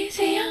 take it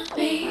easy on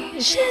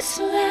me. Shit's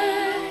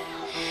a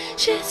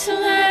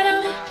lie on me,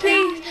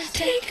 please.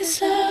 Take it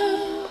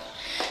slow,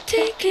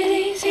 take it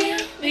easy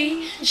on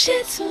me.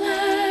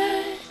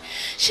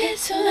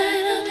 Shit's a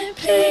lie on me,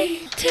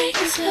 please.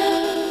 Take it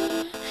slow,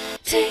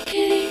 take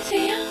it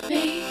easy on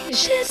me.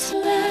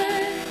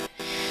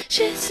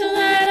 Shit's a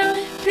lie on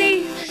me,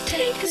 please.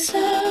 Take it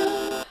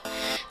slow,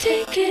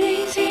 take it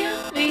easy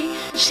on me.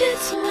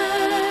 Shit's a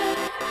lie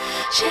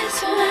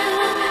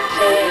on me,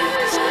 please.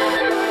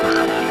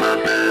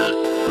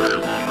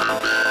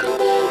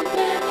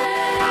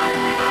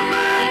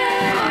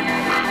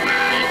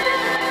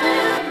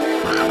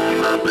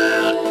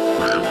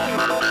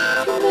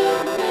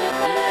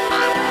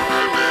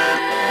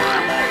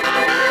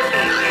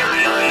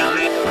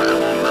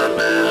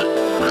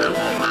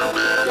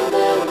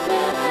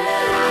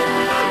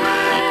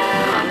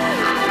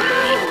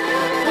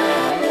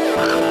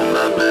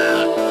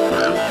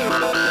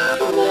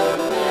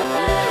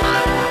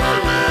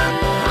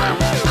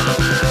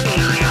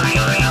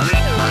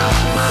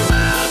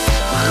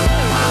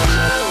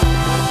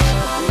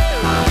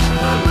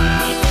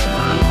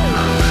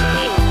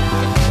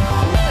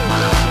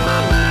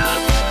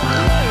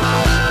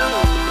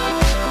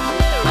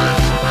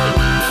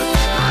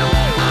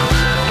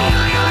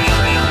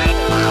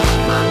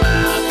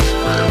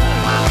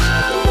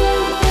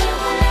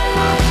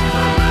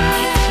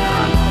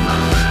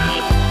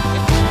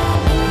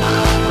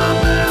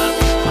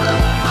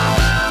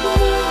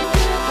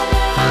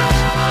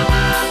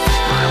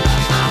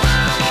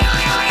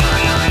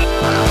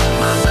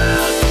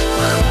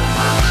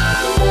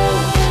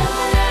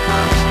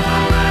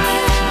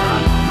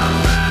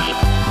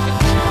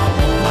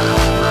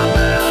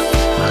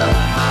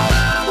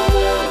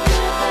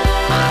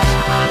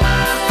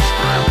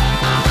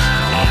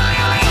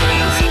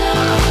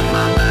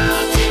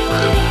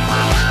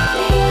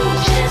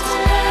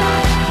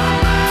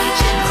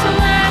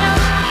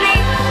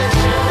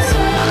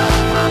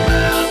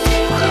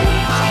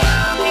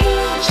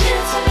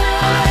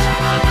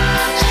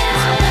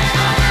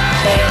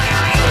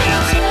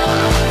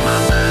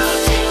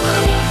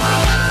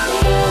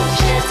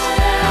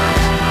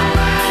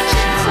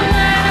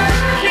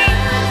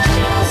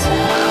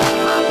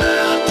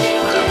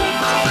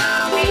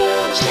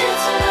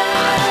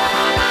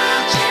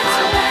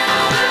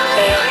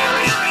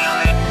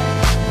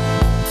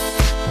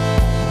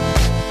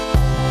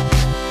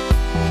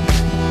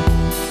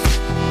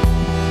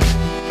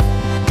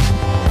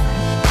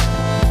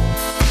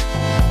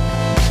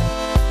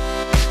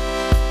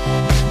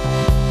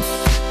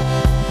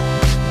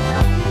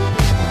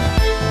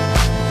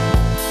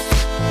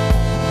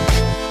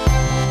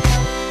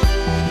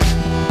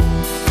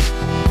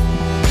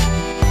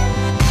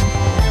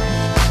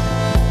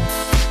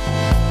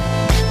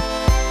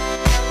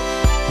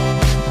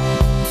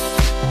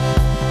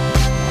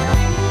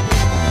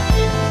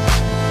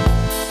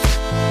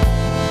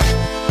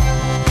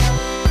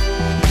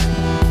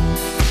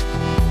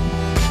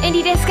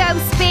 Indie Disco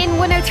Spin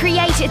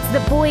 1038. It's the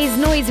Boys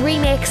Noise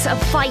remix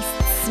of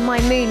Feist's My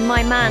Moon,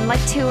 My Man. Like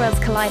two worlds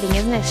colliding,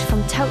 isn't it?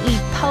 From totally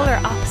polar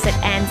opposite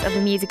ends of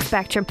the music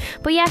spectrum.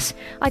 But yet,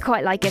 I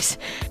quite like it.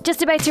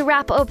 Just about to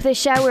wrap up the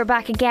show. We're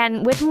back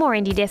again with more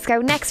Indie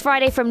Disco next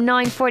Friday from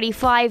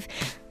 9:45.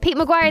 Pete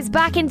Maguire's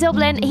back in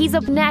Dublin. He's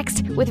up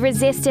next with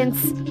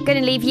Resistance.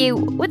 Gonna leave you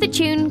with a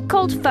tune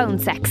called Phone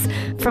Sex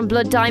from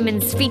Blood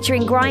Diamonds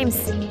featuring Grimes.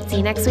 See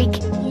you next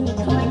week.